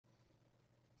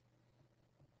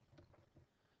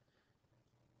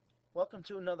Welcome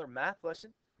to another math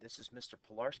lesson. This is Mr.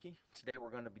 Pilarski. Today we're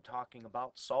going to be talking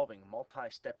about solving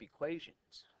multi-step equations.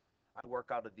 I work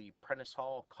out of the Prentice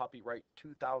Hall Copyright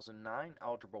 2009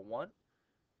 Algebra 1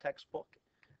 textbook.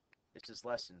 This is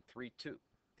lesson 3.2.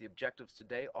 The objectives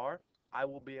today are I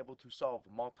will be able to solve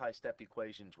multi-step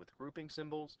equations with grouping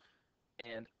symbols,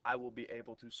 and I will be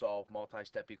able to solve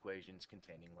multi-step equations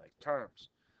containing like terms.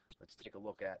 Let's take a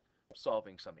look at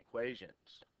solving some equations.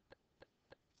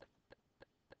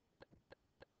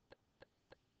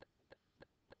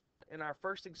 In our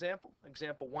first example,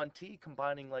 example 1t,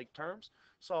 combining like terms,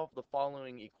 solve the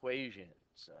following equations.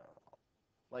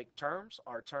 Like terms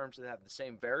are terms that have the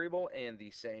same variable and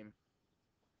the same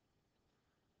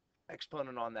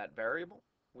exponent on that variable.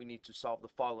 We need to solve the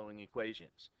following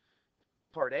equations.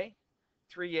 Part A,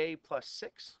 3a plus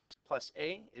 6 plus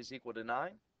a is equal to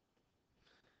 9.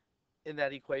 In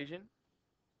that equation,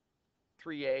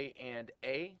 3a and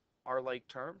a are like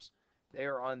terms. They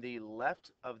are on the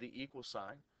left of the equal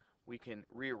sign. We can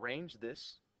rearrange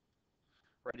this,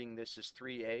 writing this as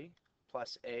 3a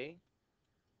plus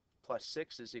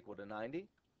 6 is equal to 90.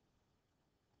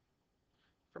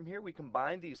 From here, we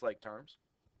combine these like terms.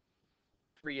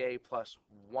 3a plus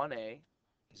 1a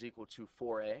is equal to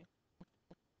 4a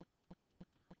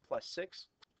plus 6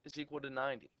 is equal to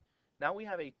 90. Now we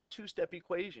have a two-step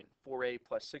equation. 4a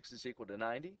plus 6 is equal to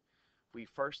 90. We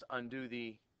first undo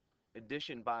the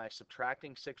addition by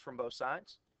subtracting 6 from both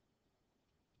sides.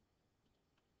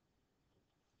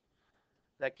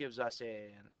 That gives us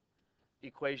an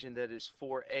equation that is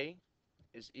 4a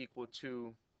is equal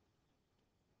to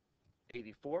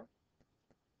 84.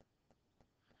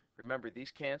 Remember,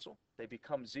 these cancel. They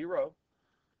become 0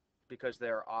 because they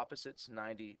are opposites.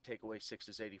 90 take away 6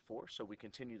 is 84. So we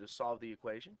continue to solve the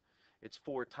equation. It's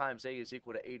 4 times a is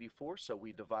equal to 84, so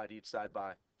we divide each side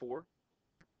by 4.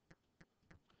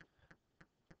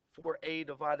 4a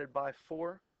divided by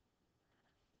 4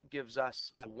 gives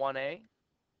us 1a.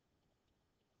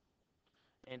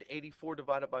 And 84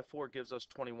 divided by 4 gives us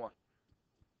 21.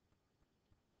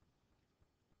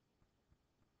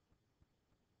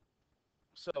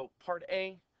 So part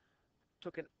A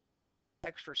took an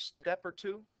extra step or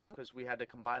two because we had to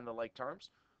combine the like terms.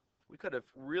 We could have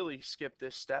really skipped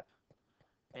this step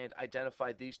and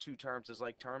identified these two terms as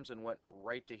like terms and went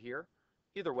right to here.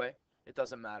 Either way, it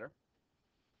doesn't matter.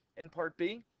 In part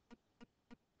B,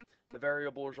 the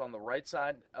variable is on the right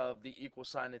side of the equal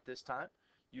sign at this time.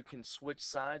 You can switch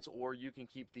sides or you can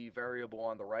keep the variable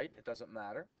on the right. It doesn't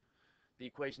matter. The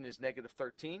equation is negative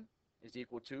 13 is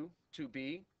equal to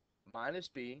 2b minus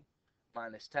b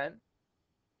minus 10.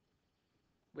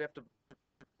 We have to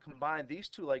combine these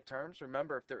two like terms.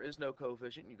 Remember, if there is no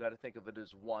coefficient, you got to think of it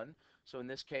as 1. So in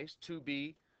this case,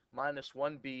 2b minus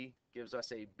 1b gives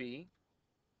us a b,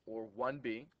 or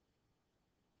 1b.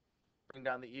 Bring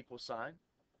down the equal sign.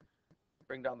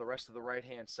 Bring down the rest of the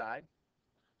right-hand side.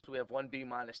 So we have 1b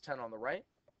minus 10 on the right.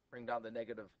 Bring down the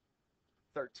negative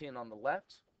 13 on the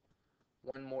left.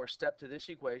 One more step to this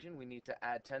equation. We need to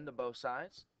add 10 to both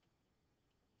sides.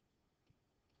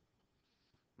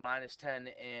 Minus 10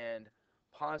 and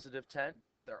positive 10,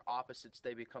 they're opposites.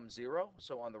 They become 0.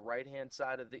 So on the right-hand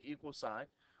side of the equal sign,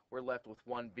 we're left with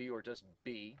 1b, or just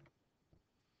b.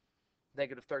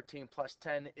 Negative 13 plus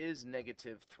 10 is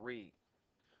negative 3.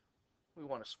 We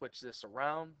want to switch this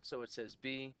around, so it says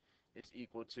b is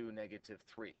equal to negative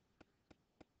 3.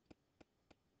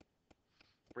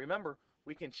 Remember,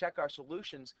 we can check our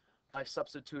solutions by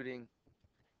substituting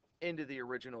into the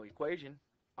original equation.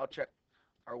 I'll check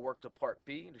our work to part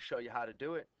B to show you how to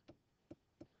do it.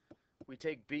 We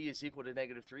take b is equal to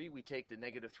negative 3. We take the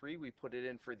negative 3. We put it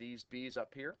in for these b's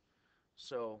up here.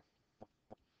 So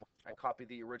I copy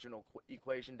the original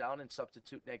equation down and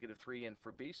substitute negative 3 in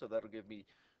for b. So that'll give me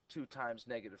 2 times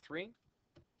negative 3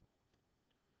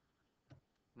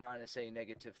 minus a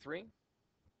negative 3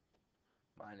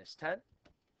 minus 10.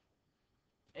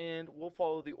 And we'll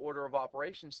follow the order of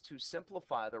operations to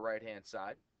simplify the right-hand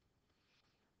side.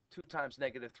 2 times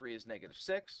negative 3 is negative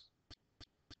 6.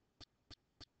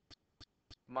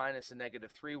 Minus a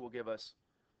negative 3 will give us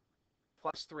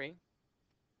plus 3.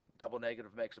 Double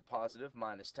negative makes a positive,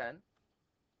 minus 10.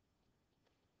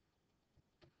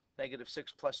 Negative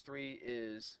 6 plus 3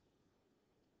 is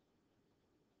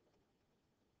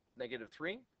negative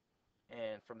 3.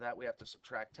 And from that we have to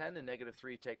subtract 10. And negative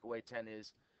 3 take away 10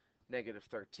 is negative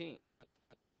 13.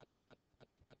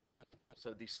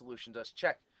 So the solution does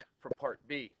check for part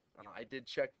B. I did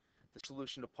check the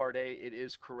solution to part A. It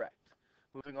is correct.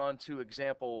 Moving on to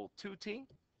example 2t.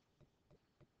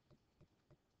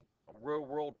 A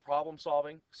real-world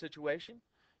problem-solving situation.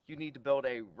 You need to build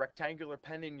a rectangular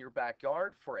pen in your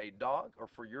backyard for a dog or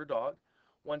for your dog.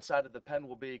 One side of the pen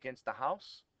will be against the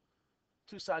house.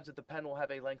 Two sides of the pen will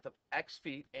have a length of X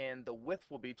feet and the width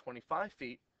will be 25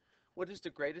 feet. What is the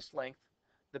greatest length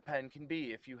the pen can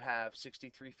be if you have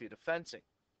 63 feet of fencing?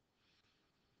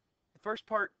 The first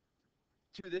part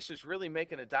to this is really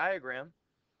making a diagram,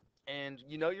 and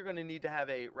you know you're going to need to have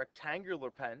a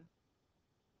rectangular pen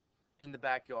in the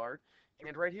backyard,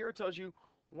 and right here it tells you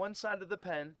one side of the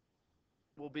pen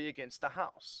will be against the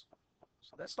house.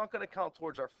 So that's not going to count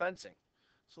towards our fencing.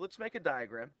 So let's make a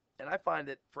diagram, and I find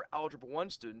that for Algebra 1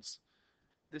 students,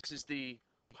 this is the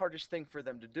hardest thing for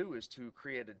them to do, is to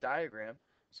create a diagram.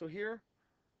 So here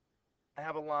I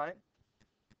have a line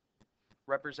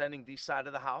representing the side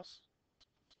of the house.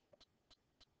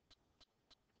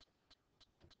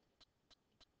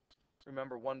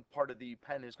 Remember, one part of the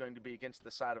pen is going to be against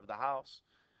the side of the house.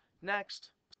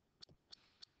 Next,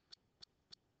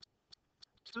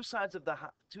 two sides of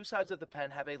the pen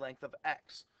have a length of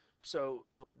X. So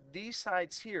these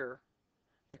sides here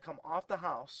that come off the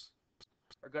house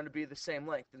are going to be the same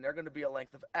length, and they're going to be a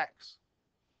length of X.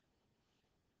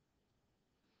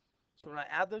 So when I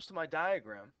add those to my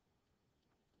diagram,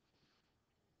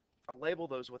 I'll label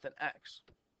those with an X.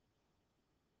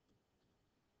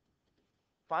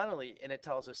 Finally, and it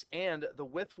tells us, and the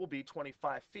width will be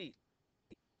 25 feet.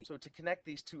 So to connect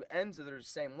these two ends that are the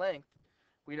same length,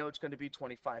 we know it's going to be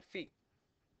 25 feet.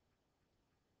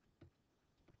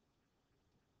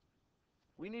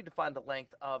 We need to find the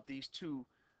length of these two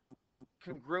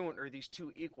congruent, or these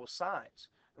two equal sides.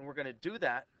 And we're going to do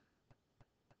that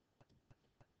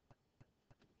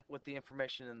with the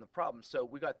information in the problem. So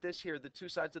we got this here, the two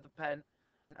sides of the pen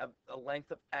have a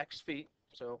length of X feet.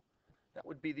 So that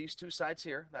would be these two sides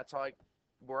here. That's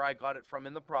where I got it from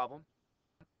in the problem.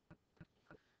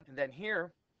 And then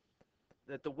here,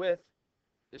 that the width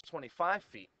is 25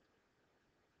 feet.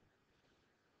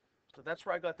 So that's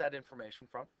where I got that information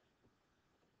from,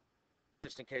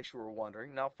 just in case you were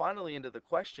wondering. Now finally into the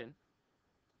question.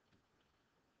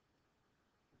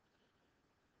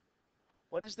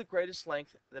 What is the greatest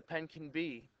length the pen can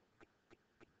be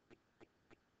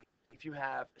if you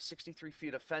have 63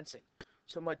 feet of fencing?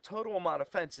 So my total amount of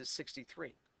fence is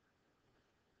 63.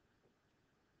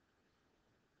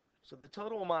 So the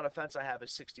total amount of fence I have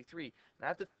is 63. And I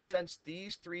have to fence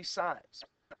these three sides.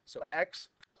 So X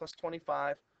plus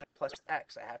 25 plus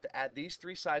X. I have to add these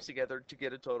three sides together to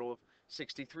get a total of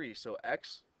 63. So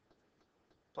X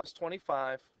plus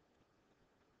 25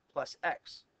 plus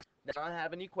X. Now I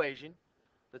have an equation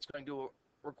that's going to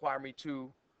require me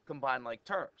to combine like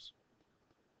terms.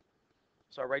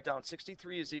 So I write down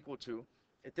 63 is equal to,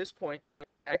 at this point,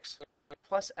 X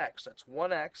plus X. That's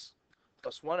 1X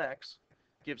plus 1X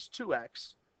gives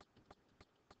 2X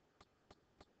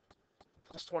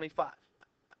plus 25.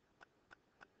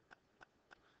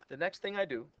 The next thing I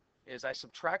do is I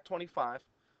subtract 25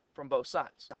 from both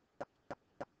sides.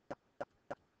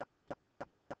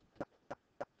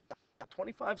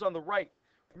 25's on the right.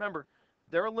 Remember,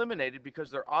 they're eliminated because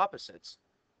they're opposites,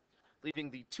 leaving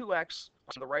the 2X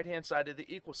on the right-hand side of the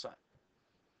equal sign.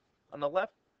 On the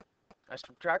left, I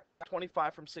subtract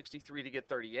 25 from 63 to get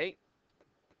 38.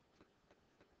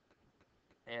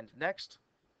 And next,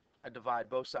 I divide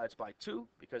both sides by 2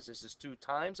 because this is 2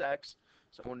 times X.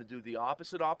 So I'm going to do the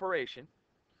opposite operation.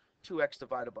 2X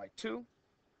divided by 2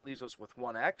 leaves us with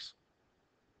 1X.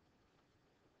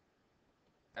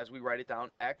 As we write it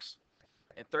down, X.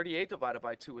 And 38 divided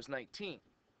by 2 is 19.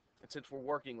 And since we're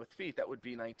working with feet, that would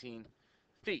be 19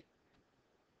 feet.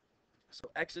 So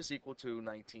X is equal to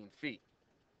 19 feet.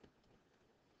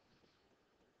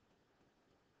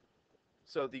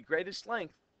 So the greatest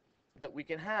length that we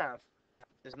can have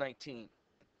is 19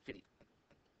 feet.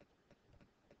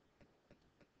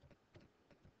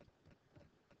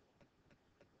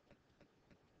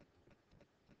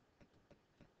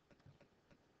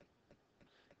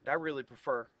 I really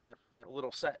prefer a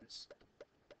little sentence.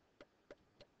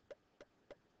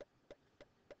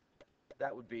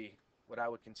 That would be what I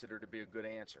would consider to be a good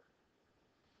answer.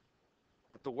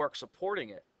 With the work supporting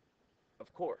it,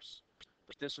 of course.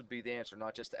 But this would be the answer,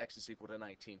 not just X is equal to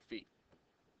 19 feet.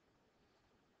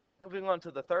 Moving on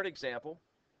to the third example.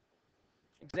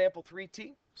 Example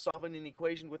 3T, solving an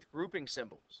equation with grouping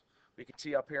symbols. We can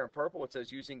see up here in purple it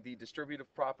says using the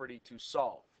distributive property to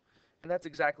solve. And that's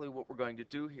exactly what we're going to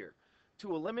do here.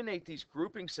 To eliminate these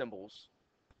grouping symbols,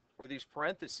 or these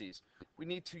parentheses, we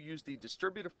need to use the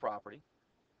distributive property.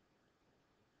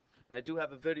 I do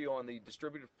have a video on the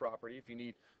distributive property. If you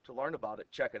need to learn about it,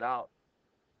 check it out.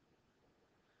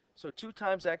 So 2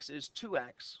 times X is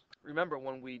 2X. Remember,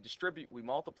 when we distribute, we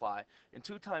multiply, and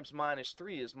 2 times minus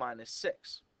 3 is minus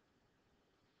 6.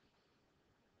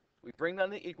 We bring down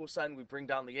the equal sign, we bring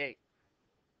down the 8.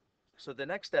 So the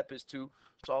next step is to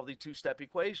solve the two-step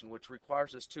equation, which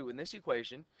requires us to, in this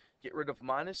equation, get rid of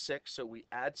minus 6, so we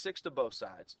add 6 to both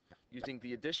sides using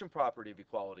the addition property of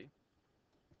equality.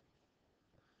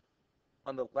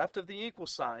 On the left of the equal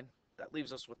sign, that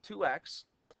leaves us with 2x.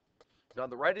 And on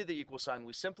the right of the equal sign,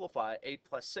 we simplify 8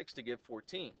 plus 6 to give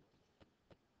 14.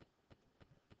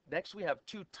 Next, we have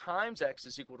 2 times x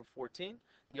is equal to 14.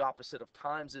 The opposite of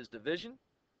times is division.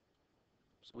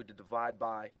 So we divide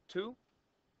by 2.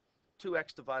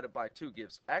 2x divided by 2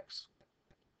 gives x.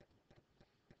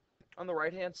 On the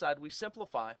right-hand side, we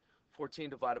simplify. 14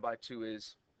 divided by 2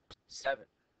 is 7.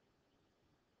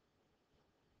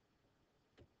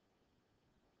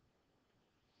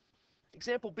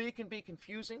 Example B can be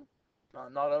confusing,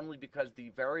 not only because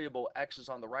the variable x is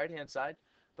on the right-hand side,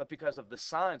 but because of the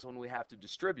signs when we have to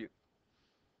distribute.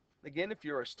 Again, if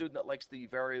you're a student that likes the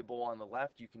variable on the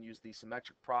left, you can use the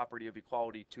symmetric property of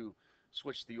equality to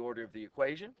switch the order of the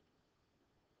equation.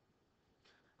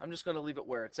 I'm just going to leave it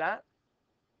where it's at.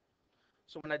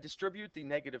 So when I distribute the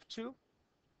negative 2,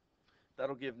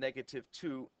 that'll give negative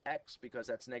 2x, because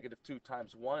that's negative 2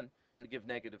 times 1 to give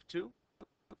negative 2.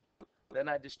 Then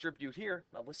I distribute here.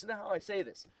 Now listen to how I say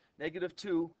this. Negative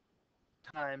 2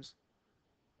 times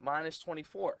minus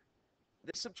 24.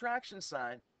 This subtraction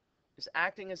sign is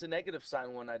acting as a negative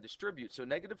sign when I distribute. So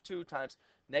negative 2 times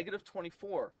negative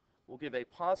 24 will give a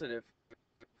positive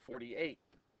 48.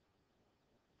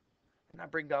 And I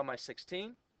bring down my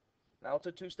 16. Now it's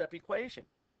a two-step equation.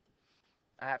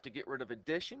 I have to get rid of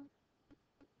addition.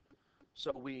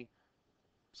 So we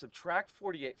subtract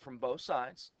 48 from both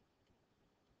sides.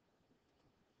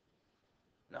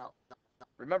 Now,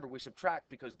 remember, we subtract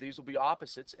because these will be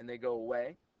opposites and they go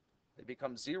away. They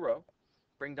become 0.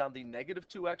 Bring down the negative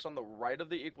 2x on the right of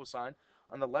the equal sign.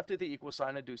 On the left of the equal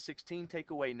sign, I do 16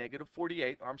 take away negative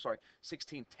 48. Or I'm sorry,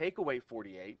 16 take away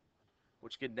 48,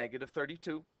 which give negative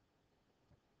 32.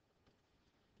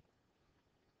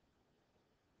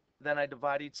 Then I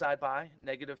divide each side by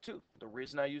negative 2. The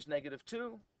reason I use negative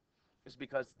 2 is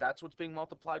because that's what's being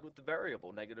multiplied with the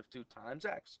variable, negative 2 times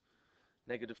x.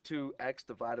 Negative 2x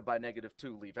divided by negative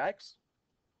 2 leave x.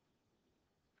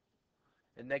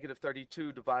 And negative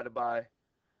 32 divided by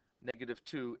negative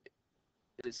 2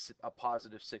 is a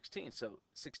positive 16. So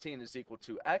 16 is equal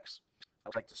to x.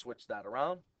 I'd like to switch that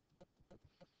around.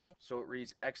 So it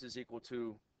reads x is equal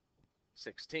to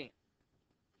 16.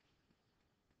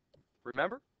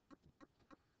 Remember,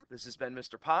 this has been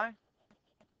Mr. Pi.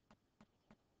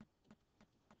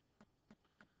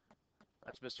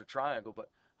 That's Mr. Triangle, but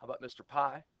how about Mr.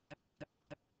 Pi?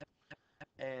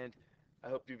 And I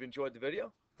hope you've enjoyed the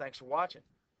video. Thanks for watching.